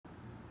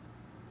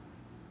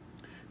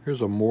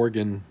Here's a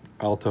Morgan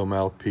alto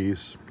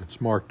mouthpiece.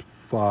 It's marked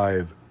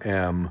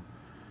 5M.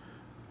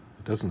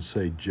 It doesn't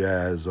say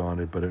jazz on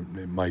it, but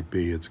it might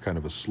be. It's kind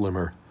of a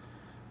slimmer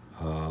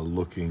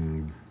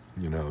looking,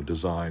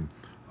 design.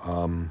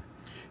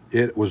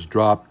 It was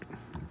dropped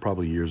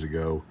probably years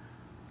ago.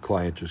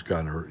 Client just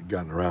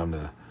gotten around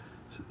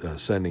to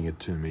sending it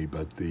to me,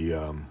 but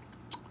the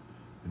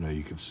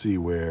you can see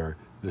where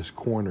this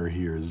corner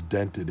here is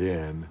dented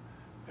in,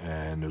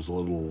 and there's a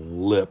little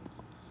lip.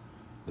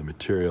 The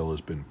material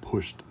has been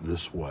pushed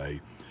this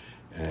way,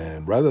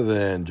 and rather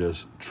than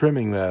just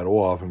trimming that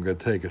off, I'm going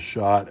to take a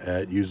shot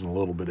at using a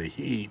little bit of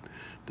heat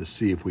to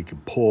see if we can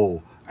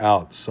pull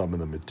out some of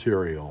the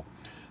material.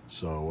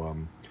 So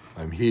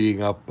I'm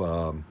heating up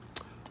a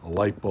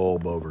light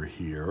bulb over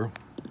here,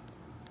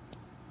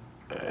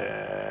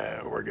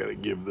 and we're going to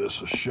give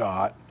this a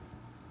shot.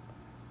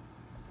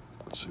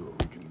 Let's see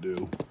what we can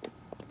do.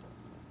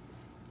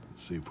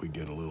 See if we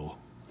get a little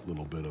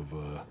bit of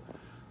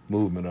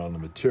movement on the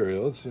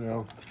material. It's,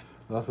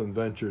 nothing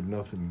ventured,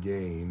 nothing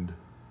gained.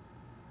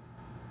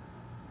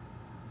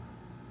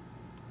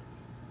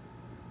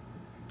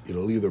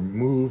 It'll either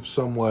move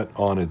somewhat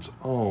on its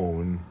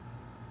own,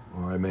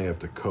 or I may have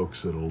to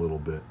coax it a little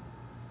bit.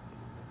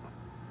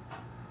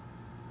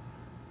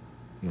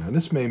 And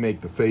this may make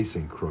the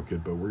facing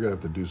crooked, but we're gonna have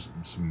to do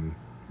some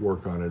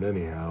work on it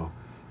anyhow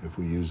if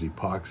we use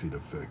epoxy to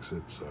fix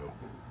it, so.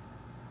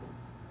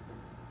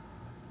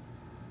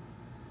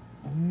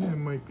 Yeah, it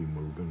might be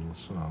moving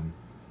some.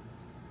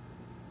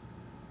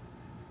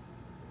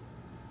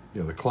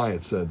 The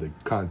client said they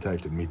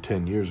contacted me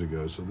 10 years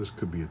ago, so this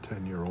could be a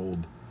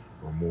 10-year-old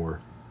or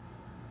more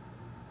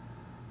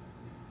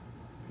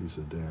piece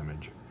of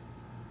damage.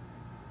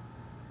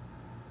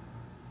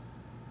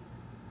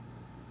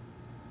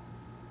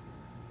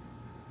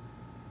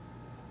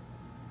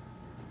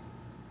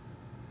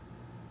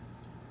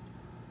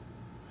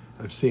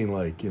 I've seen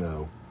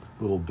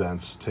little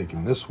dents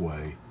taken this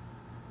way,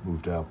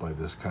 moved out by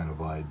this kind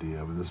of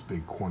idea, but this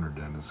big corner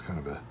dent is kind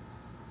of a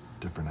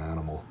different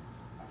animal.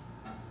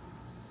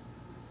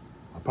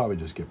 I'll probably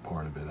just get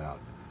part of it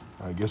out.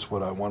 I guess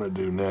what I want to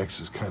do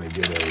next is kind of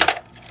get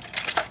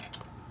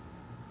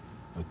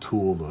a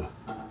tool to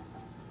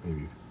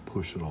maybe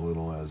push it a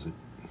little as it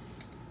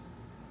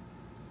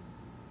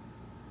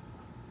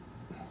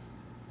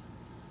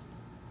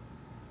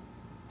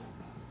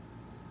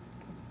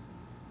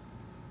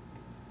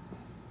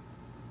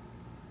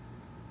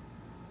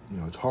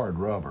it's hard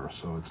rubber,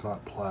 so it's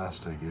not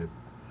plastic. It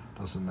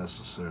doesn't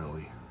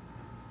necessarily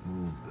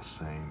move the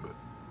same, but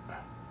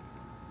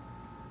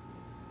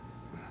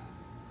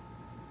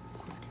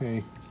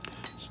okay,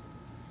 let's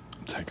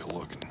take a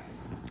look and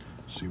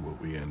see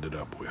what we ended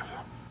up with.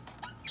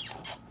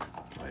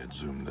 I had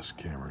zoomed this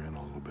camera in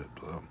a little bit,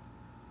 so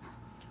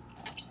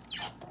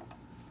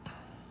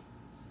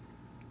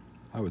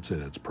I would say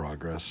that's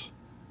progress.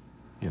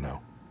 I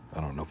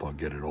don't know if I'll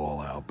get it all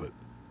out, but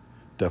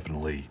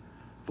definitely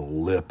the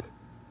lip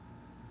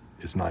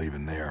is not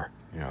even there.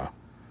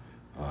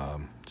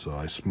 So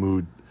I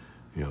smoothed,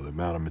 the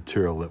amount of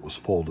material that was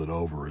folded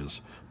over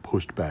is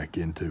pushed back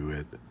into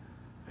it,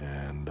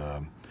 and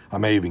I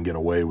may even get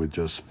away with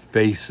just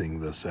facing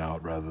this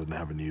out rather than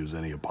having to use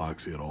any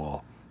epoxy at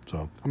all.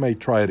 So I may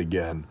try it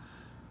again,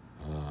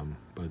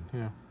 but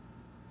yeah,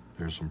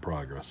 there's some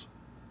progress.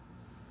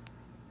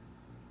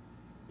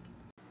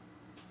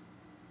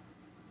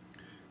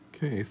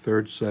 Okay,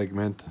 third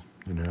segment.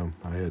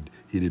 I had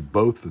heated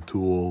both the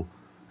tool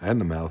and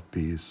the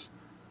mouthpiece,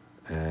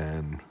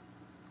 and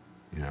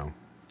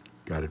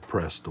got it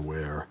pressed to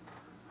where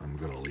I'm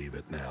gonna leave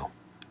it now.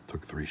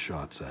 Took 3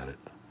 shots at it,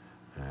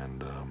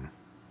 and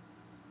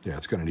yeah,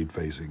 it's gonna need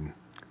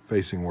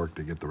facing work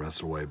to get the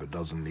rest away, but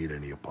doesn't need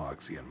any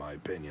epoxy in my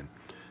opinion.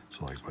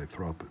 So if I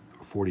throw up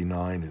at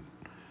 49,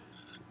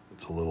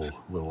 it's a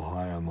little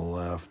high on the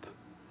left.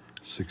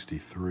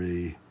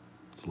 63,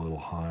 it's a little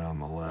high on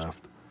the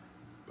left,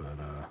 but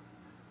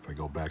if I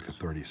go back to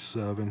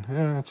 37,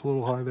 yeah, it's a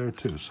little high there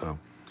too. So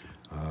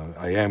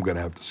I am going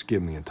to have to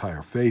skim the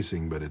entire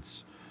facing, but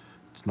it's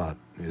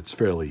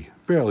fairly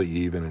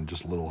even and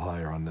just a little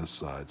higher on this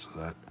side. So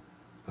that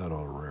ought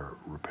to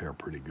repair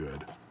pretty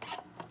good.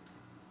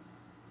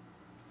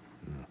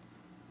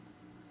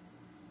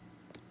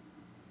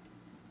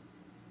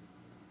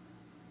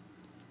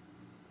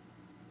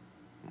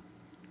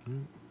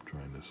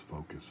 Trying this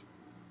focus.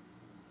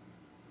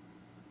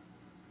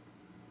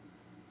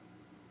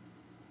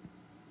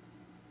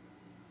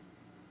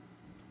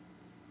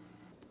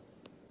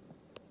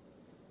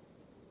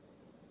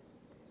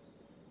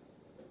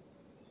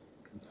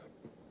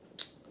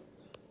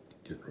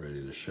 Getting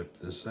ready to ship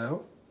this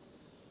out.